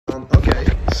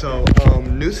So,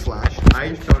 newsflash,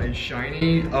 I found a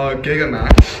shiny,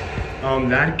 Gigamax,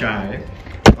 that guy.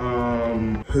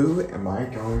 Who am I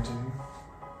going to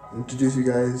introduce you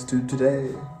guys to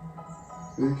today?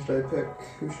 Who should I pick?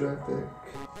 Who should I pick?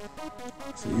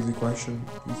 It's an easy question,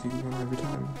 easy one every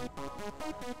time.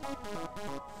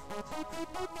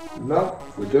 No,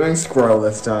 we're doing Squirrel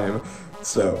this time.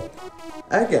 So,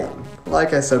 again,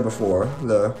 like I said before,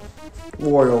 the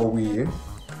royal we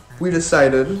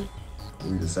decided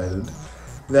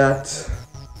that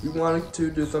we wanted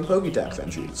to do some Pokédex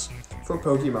entries for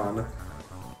Pokemon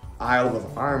Isle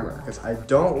of Armor, because I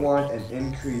don't want an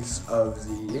increase of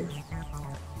the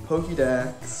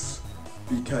Pokédex,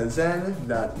 because then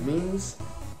that means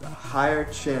the higher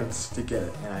chance to get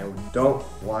it, and I don't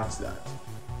want that.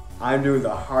 I'm doing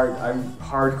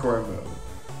hardcore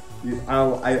mode. I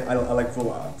like full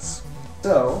odds.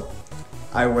 So,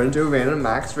 I went into a random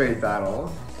max raid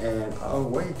battle, and oh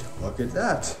wait, look at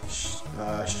that,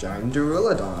 Shine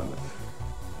Duraludon.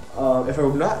 If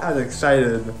I'm not as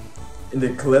excited in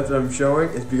the clip that I'm showing,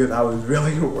 it's because I was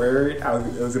really worried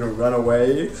it was gonna run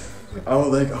away. I was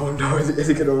like, oh no, is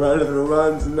it gonna run? If it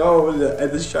runs, no,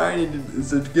 the shiny,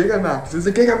 it's a Gigamax,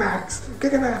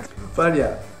 Gigamax. But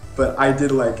yeah, but I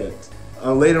did like it.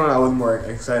 Later on I was more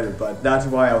excited, but that's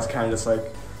why I was kind of just like,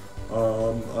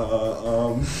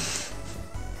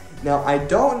 Now I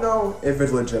don't know if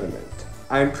it's legitimate.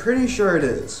 I'm pretty sure it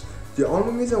is. The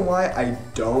only reason why I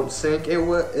don't think it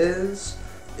is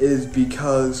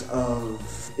because of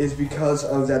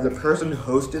that the person who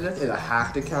hosted it is a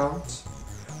hacked account.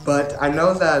 But I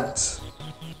know that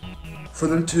for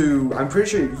them to, I'm pretty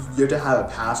sure you have to have a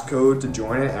passcode to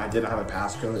join it, and I didn't have a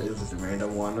passcode. It was just a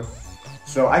random one,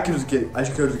 so I could have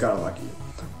just gotten lucky.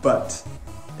 But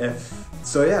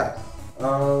yeah,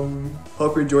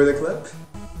 hope you enjoy the clip.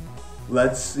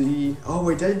 Let's see. Oh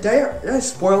wait, did I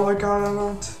spoil what I got or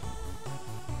not?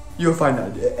 You'll find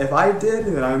out. If I did,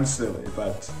 then I'm silly.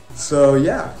 But so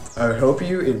yeah, I hope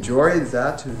you enjoyed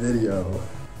that video.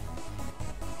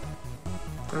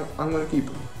 I'm gonna keep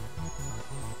them.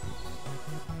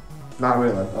 Not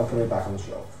really. I'll put it back on the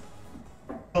shelf.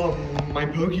 My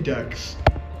Pokédex,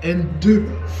 and dude,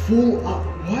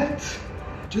 what?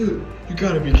 Dude, you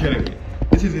gotta be kidding me.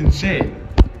 This is insane.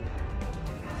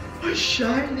 A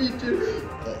shiny, dude.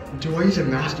 Do I use a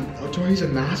Master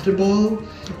Ball?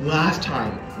 Last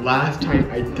time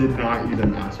I did not use a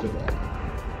Master Ball.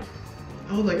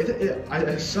 I was like,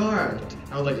 I saw it.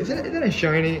 I was like, is that a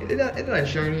shiny? Is that a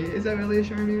shiny? Is that really a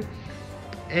shiny?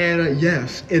 And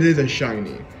yes, it is a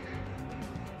shiny.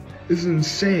 This is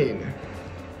insane.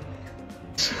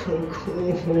 So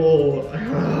cool.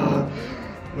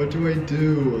 What do I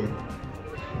do?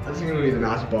 I think I'm gonna use a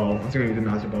Master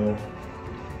Ball.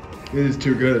 This is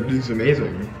too good. This is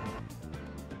amazing.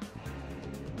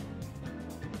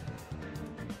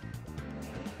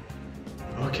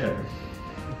 Okay.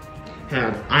 Hang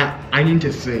on. I need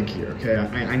to think here, okay?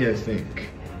 I need to think.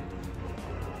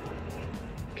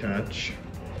 Catch.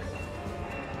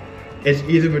 It's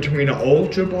either between an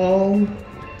Ultra Ball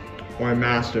or a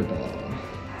Master Ball.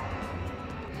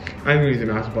 I'm gonna use a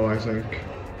Master Ball, I think.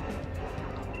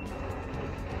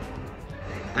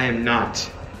 I am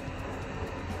not.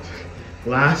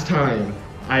 Last time,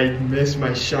 I missed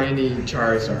my shiny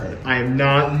Charizard. I am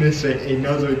not missing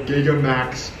another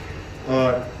Gigamax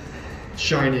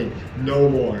shiny. No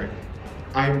more.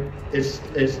 It's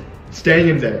staying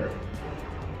in there.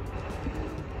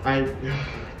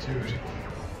 Dude,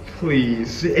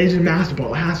 please. It's a Master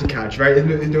Ball. It has to catch, right?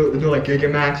 There's no like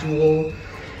Gigamax rule.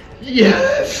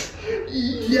 Yes!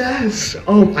 Yes!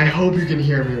 I hope you can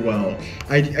hear me well.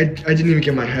 I didn't even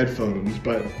get my headphones,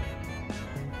 but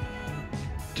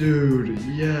dude,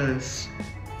 yes.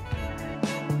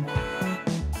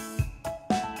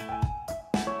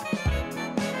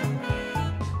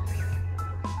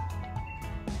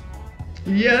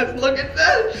 Yes, look at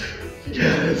that!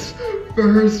 Yes!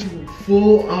 First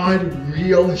full on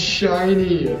real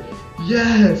shiny.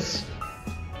 Yes!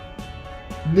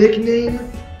 Nickname?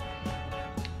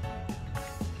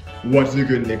 What's a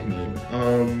good nickname?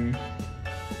 Oh,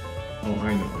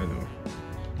 I know.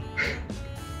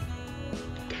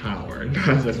 Tower.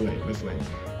 That's lame.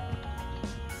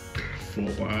 Full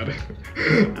bod.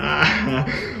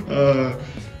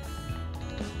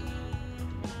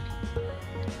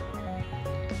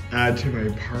 Add to my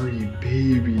party,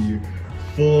 baby.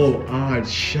 Full odd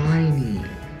shiny.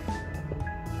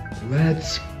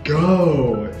 Let's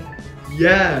go.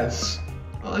 Yes.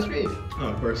 Oh, that's me.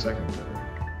 Oh, for a second.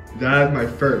 That is my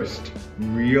first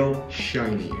real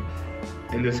shiny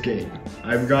in this game.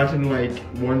 I've gotten like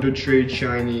Wonder Trade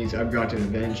shinies, I've gotten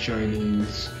event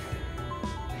shinies,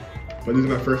 But this is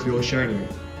my first real shiny.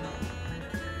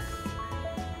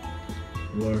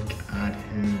 Look at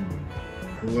him.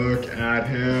 Look at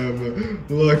him.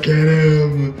 Look at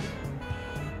him.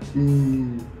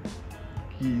 Ooh.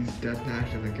 That's not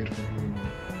actually good for him.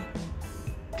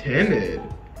 Timid.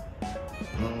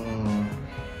 Oh.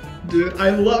 Dude, I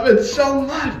love it so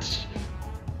much.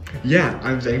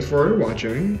 Yeah, thanks for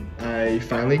watching. I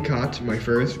finally caught my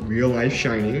first real life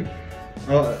shiny.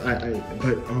 But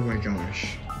oh my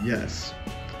gosh, yes.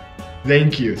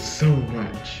 Thank you so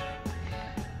much.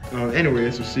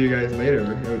 Anyways, we'll see you guys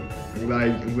later. I'm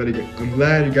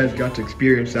glad you guys got to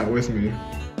experience that with me.